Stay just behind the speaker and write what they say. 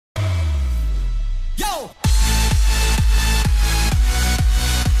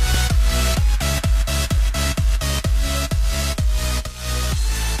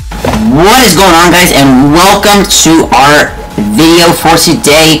What is going on, guys, and welcome to our video for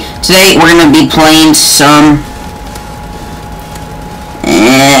today. Today we're going to be playing some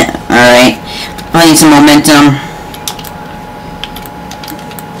playing some Momentum.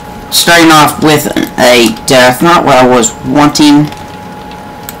 Starting off with a death, not what I was wanting,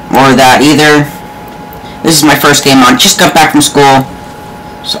 or that either. This is my first game on. Just got back from school,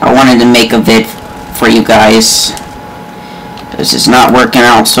 so I wanted to make a vid for you guys. This is not working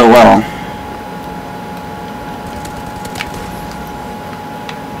out so well.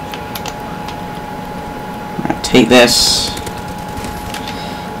 I'll take this.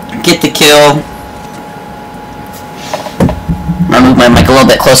 Get the kill. I'm gonna move my mic a little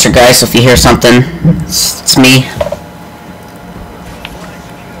bit closer, guys, so if you hear something, it's me.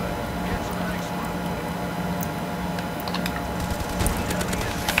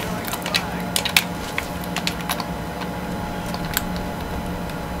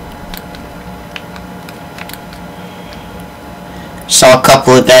 Saw a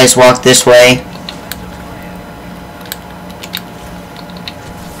couple of guys walk this way.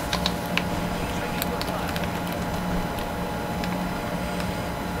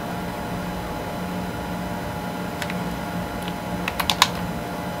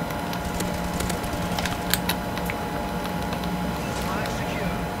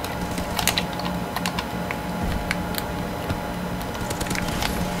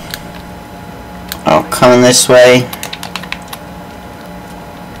 Oh, coming this way.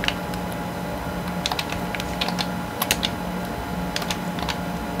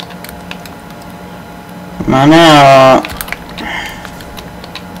 Come on out.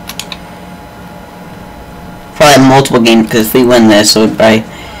 Probably have multiple games, because if we win this, it would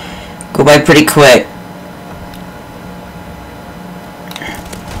go by pretty quick.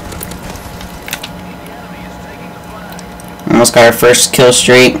 Almost got our first kill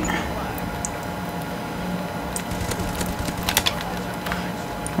streak.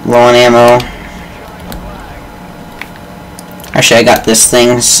 Low on ammo. Actually, I got this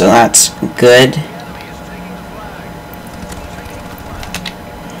thing, so that's good.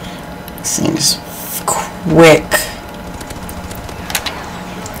 This thing's quick.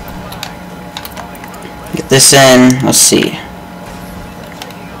 Get this in. Let's see.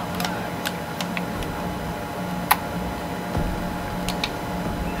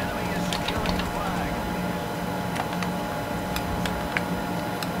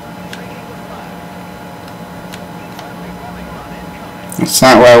 That's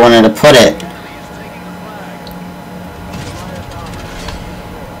not where I wanted to put it.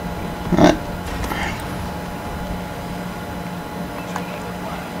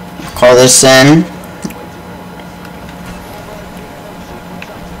 Call this in.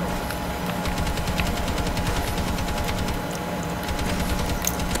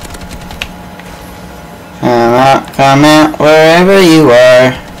 Come out wherever you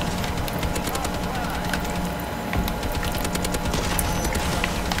are.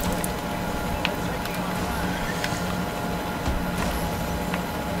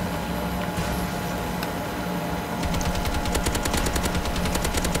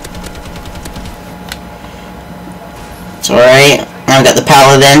 It's alright. Now I've got the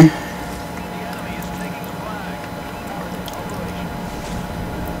Paladin.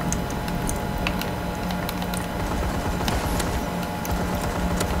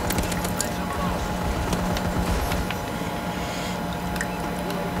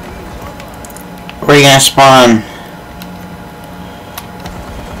 Where are you gonna spawn?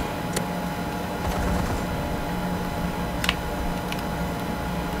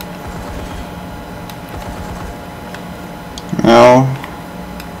 No.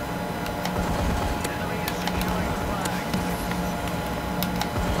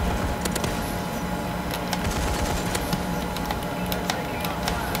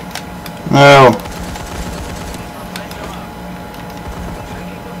 No.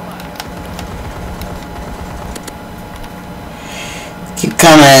 Keep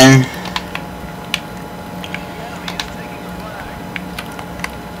coming.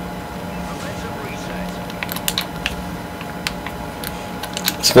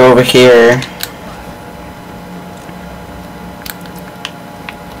 Let's go over here.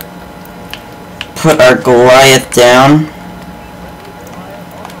 Put our Goliath down.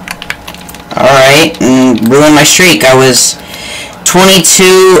 Alright, and ruined my streak. I was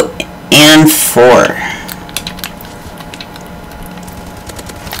 22-4.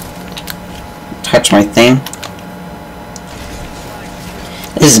 Touch my thing.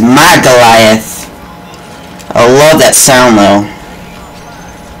 This is my Goliath. I love that sound though.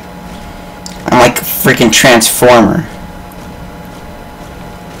 I'm like a freaking transformer.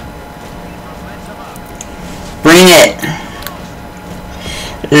 Bring it.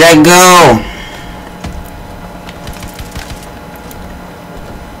 Let go.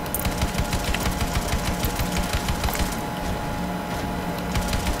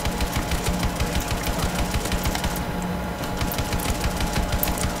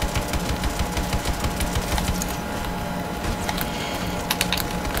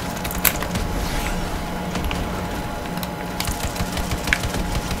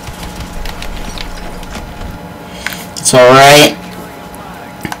 It's alright.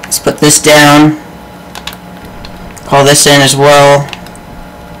 Let's put this down. Call this in as well.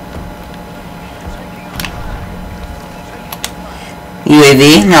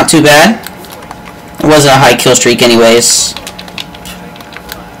 UAV, not too bad. It wasn't a high kill streak anyways.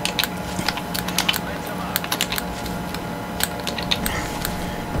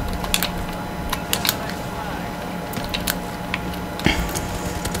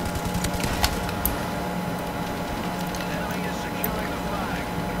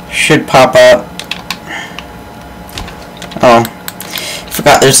 Should pop up. Oh,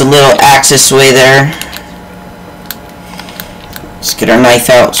 forgot there's a little axis way there. Let's get our knife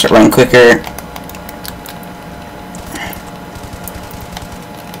out, start running quicker.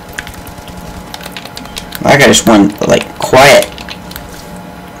 That guy just went like quiet.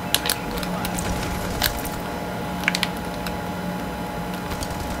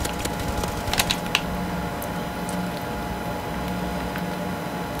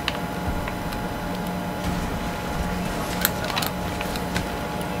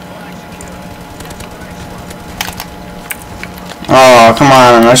 Oh, come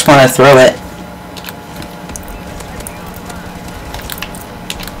on, I just want to throw it.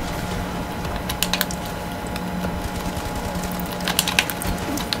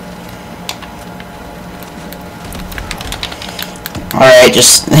 Alright,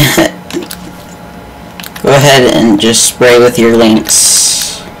 just go ahead and just spray with your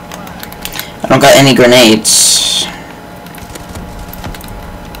links. I don't got any grenades.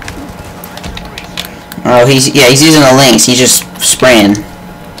 Oh, he's using the links. He's just spraying.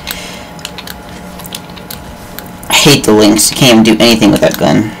 I hate the links. You can't even do anything with that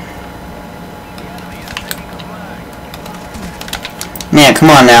gun. Man, come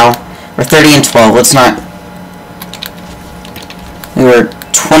on now. We're 30 and 12. Let's not. We were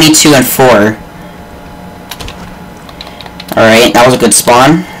 22 and 4. Alright, that was a good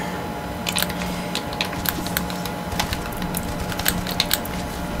spawn.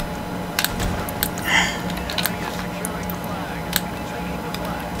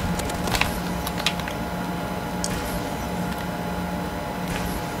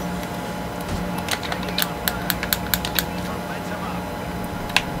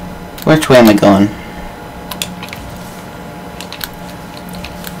 Which way am I going?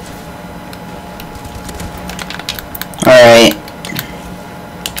 Alright.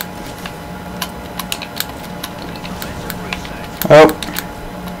 Oh.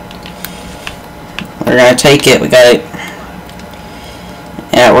 We're gonna take it. We gotta...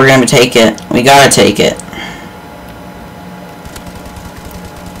 Yeah, we're gonna take it. We gotta take it.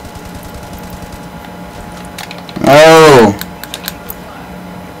 Oh.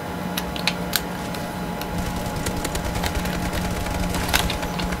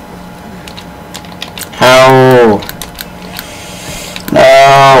 How?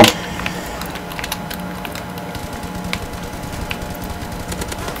 No.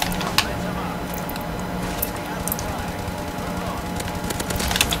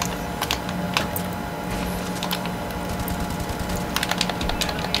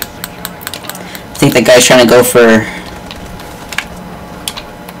 I think the guy's trying to go for...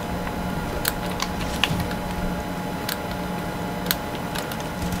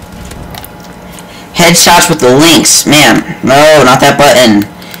 Headshots with the links. Man, no, not that button.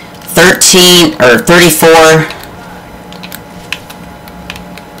 13 or 34.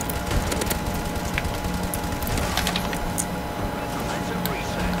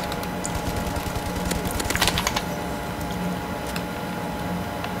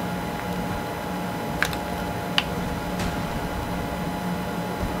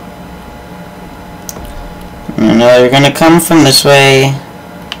 No, you're gonna come from this way.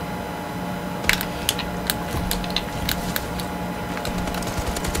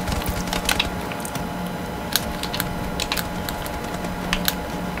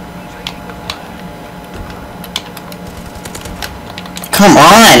 Come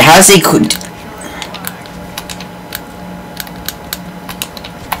on, how's he...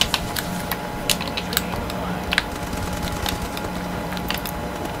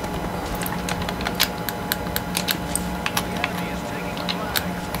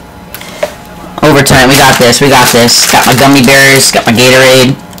 Overtime, we got this, we got this. Got my gummy bears, got my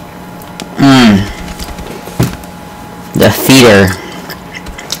Gatorade. The feeder.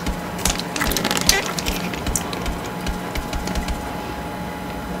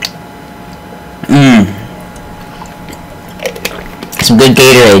 Some good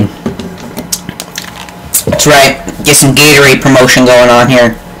Gatorade. That's right, get some Gatorade promotion going on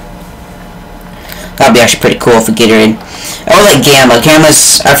here. That'd be actually pretty cool for Gatorade. I like Gamma.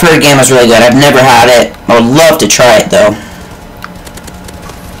 I've heard Gamma's really good. I've never had it. I would love to try it though.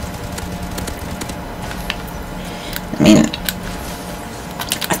 I mean,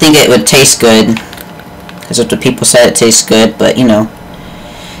 I think it would taste good, because that's what people said, it tastes good, but you know,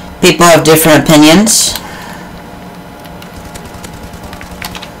 people have different opinions.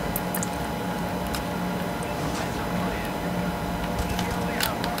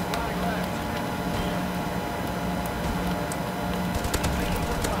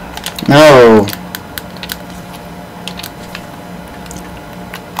 No.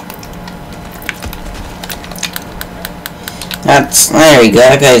 There you go,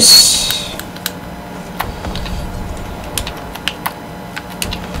 that guy's...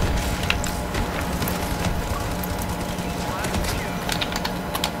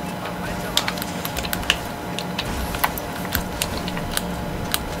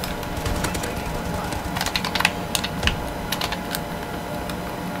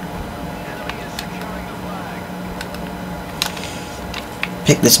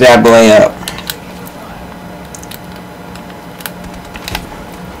 Pick this bad boy up.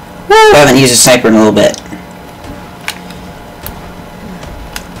 I haven't used a sniper in a little bit.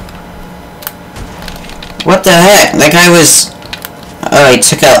 What the heck? That guy was... Oh, he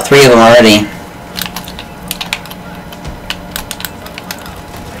took out 3 of them already.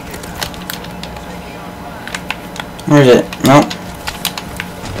 Where is it? Nope.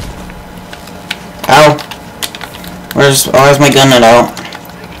 Ow. Where's my gun at all?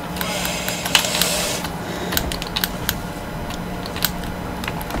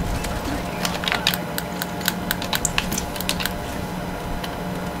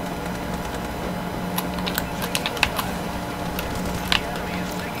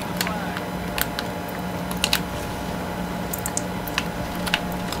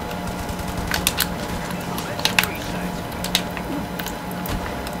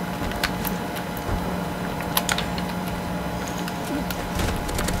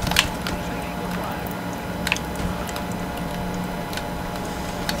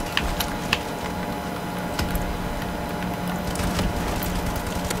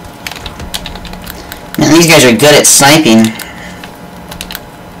 Man, these guys are good at sniping.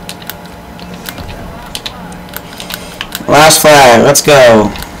 Last flag, let's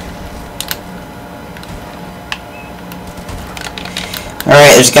go.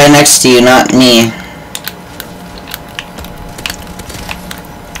 Alright, there's a guy next to you, not me.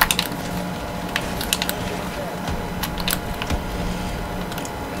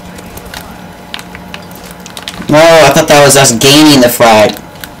 No, I thought that was us gaining the flag.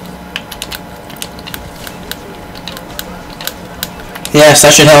 Yes,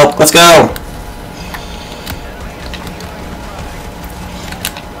 that should help. Let's go.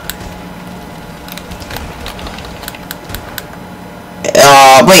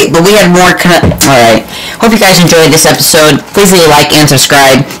 Wait, but we had more Alright. Hope you guys enjoyed this episode. Please leave a like and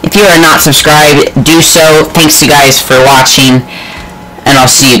subscribe. If you are not subscribed, do so. Thanks you guys for watching. And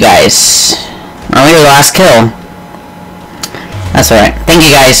I'll see you guys. Oh, we were the last kill. That's alright. Thank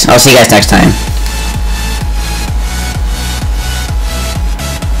you guys. I'll see you guys next time.